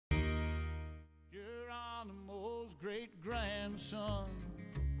great-grandson.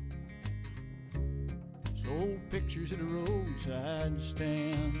 Old pictures at a roadside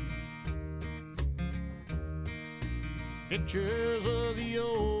stand. Pictures of the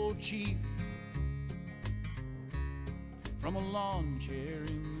old chief from a lawn chair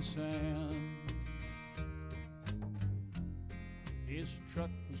in the sand. His truck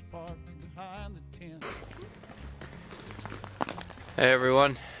was parked behind the tent. Hey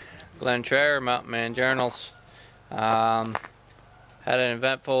everyone, Glen MountainManJournals. Had an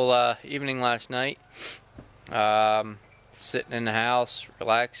eventful evening last night. Sitting in the house,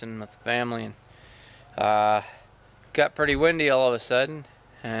 relaxing with the family, and got pretty windy all of a sudden,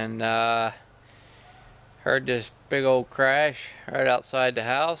 and heard this big old crash right outside the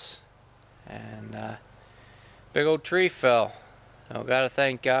house, and big old tree fell. So gotta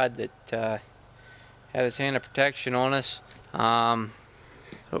thank God that had His hand of protection on us.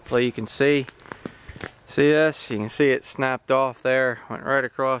 Hopefully you can see this. You can see it snapped off there, went right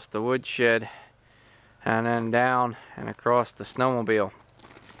across the woodshed, and then down and across the snowmobile,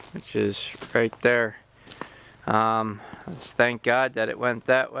 which is right there. Let's thank God that it went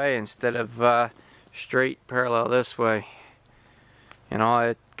that way instead of straight parallel this way. You know,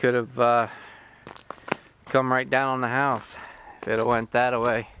 it could have come right down on the house if it went that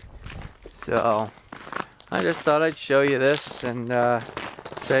way. So I just thought I'd show you this and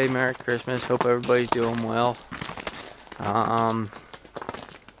say Merry Christmas. Hope everybody's doing well.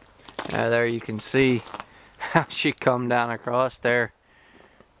 Yeah, there you can see how she come down across there.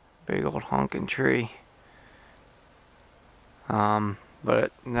 Big old honking tree.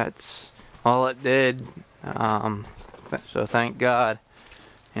 But that's all it did. So thank God.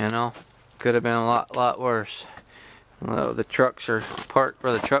 You know, could have been a lot worse. Although the trucks are parked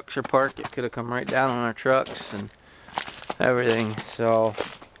where the trucks are parked, it could have come right down on our trucks and everything. So,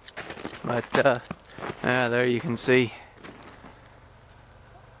 but yeah, there you can see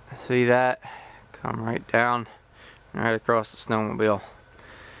that come right down right across the snowmobile.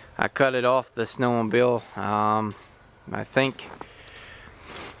 I cut it off the snowmobile. I think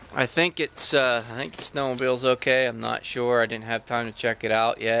the snowmobile's okay. I'm not sure. I didn't have time to check it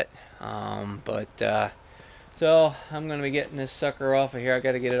out yet. So I'm gonna be getting this sucker off of here. I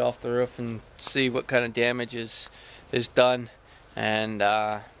got to get it off the roof and see what kind of damage is done, and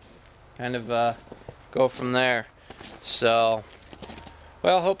kind of go from there. So,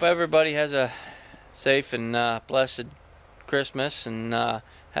 well, hope everybody has a safe and blessed Christmas and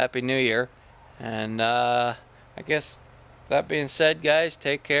Happy New Year. And I guess that being said, guys,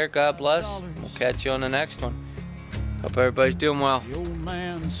 take care. God bless. We'll catch you on the next one. Hope everybody's doing well. The old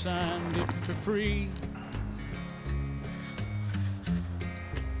man signed it for free.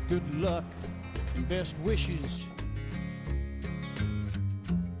 Good luck and best wishes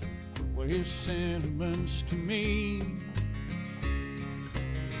were his sentiments to me.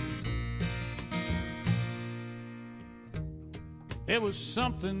 There was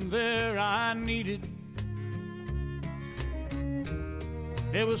something there I needed.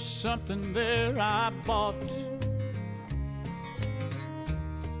 There was something there I bought.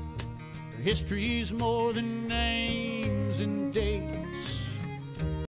 History's more than names and dates.